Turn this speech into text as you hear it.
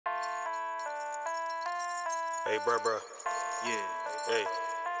Hey, bro. Yeah. Hey,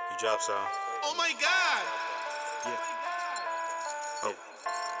 you drop some. Oh my God. Yeah. Oh.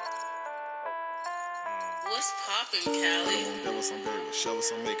 What's poppin', Cali? There was some berry with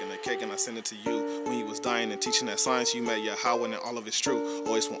shovels, I'm making a cake and I send it to you. When you was dying and teaching that science, you made your how and all of it's true.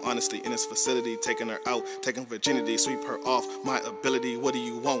 Always want honesty in this facility, taking her out, taking virginity, sweep her off. My ability, what do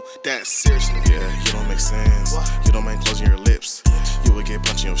you want? That seriously? Yeah, you don't make sense. You don't mind closing your lips. You would get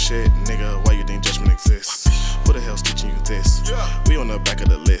punched in your shit, nigga. Why you think judgment exists? Who the hell's teaching you this? We on the back of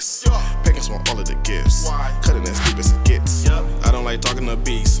the list. Pagans want all of the gifts. Cutting as deep as it gets. I don't like talking to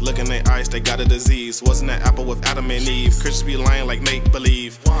beasts. Look in their eyes, they got a disease. Wasn't that apple with Adam and Eve? Christians be lying like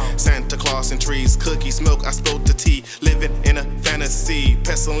make-believe. Santa Claus and trees, cookies, milk, I spilled the tea. Living in a fantasy,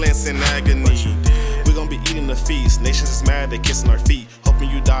 pestilence and agony. We gon' be eating the feast. Nations is mad, they kissing our feet.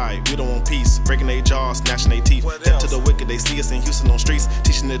 Hoping you die, we don't want peace. Breaking their jaws, gnashing their teeth. Death to the wicked, they see us in Houston on streets.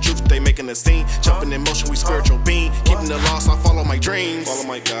 Teaching the truth, they making a scene. Jumping in motion, we spiritual being. Keeping the lost, I follow my dreams. Follow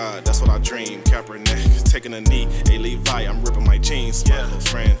my God, that's what I dream. Kaepernick, taking a knee. Hey Levi, I'm ripping my jeans. My little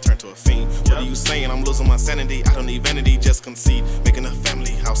friend turned to a fiend. What are you saying? I'm losing my sanity. I don't need vanity, just concede. Making a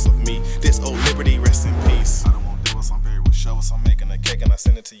family house of me. This old liberty, rest in peace. I don't want devils, I'm buried with shovels. I'm making a cake and I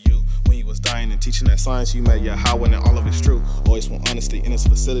send it to you. When you was dying and teaching that science, you made your how and all of it's true. Always want honesty in this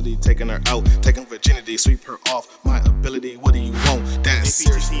facility, taking her out, taking virginity, sweep her off. My ability, what do you want? That's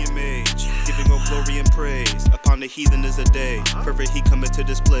serious. Giving all glory and praise. Upon the heathen is a day. Fervent he cometh to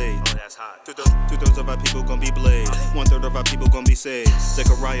display. Oh, that's hot. Two-thirds of our people gonna be blazed. 1/3 of our people gonna be saved.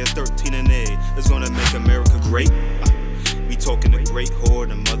 Zechariah 13:8 is gonna make America great. We talking the great whore,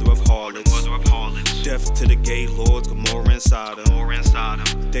 the mother of harlots. Death to the gay lords, Gomorrah and Sodom.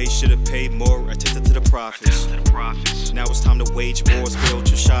 They should have paid more attention to the prophets. Now it's time to wage wars, build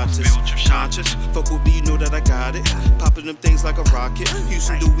your shots. Conscious, fuck with me, you know that I got it. Popping them things like a rocket.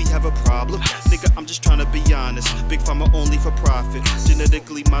 Houston, do we have a problem? Nigga, I'm just trying to be honest. Big pharma only for profit.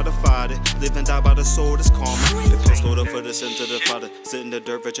 Genetically modified it. Live and die by the sword, it's karma. The post order for the sin to the father. Sit in the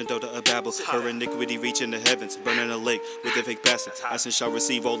dirt, virgin daughter of Babel. Her iniquity reaching the heavens. Burning a lake with a fake bastard. Asking shall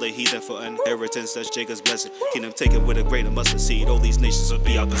receive all the heathen for an inheritance. That's Jacob's blessing. Kingdom taken with a greater mustard seed. All these nations will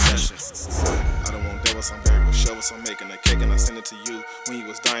be our possession. I don't want devils, I'm buried with shovels. I'm making a cake and I send it to you. When you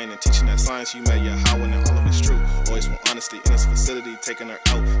was dying and teaching that science, you made your how and all of it's true. Always want honesty in this facility, taking her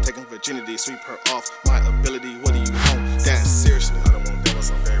out, taking virginity, sweep her off. My ability, what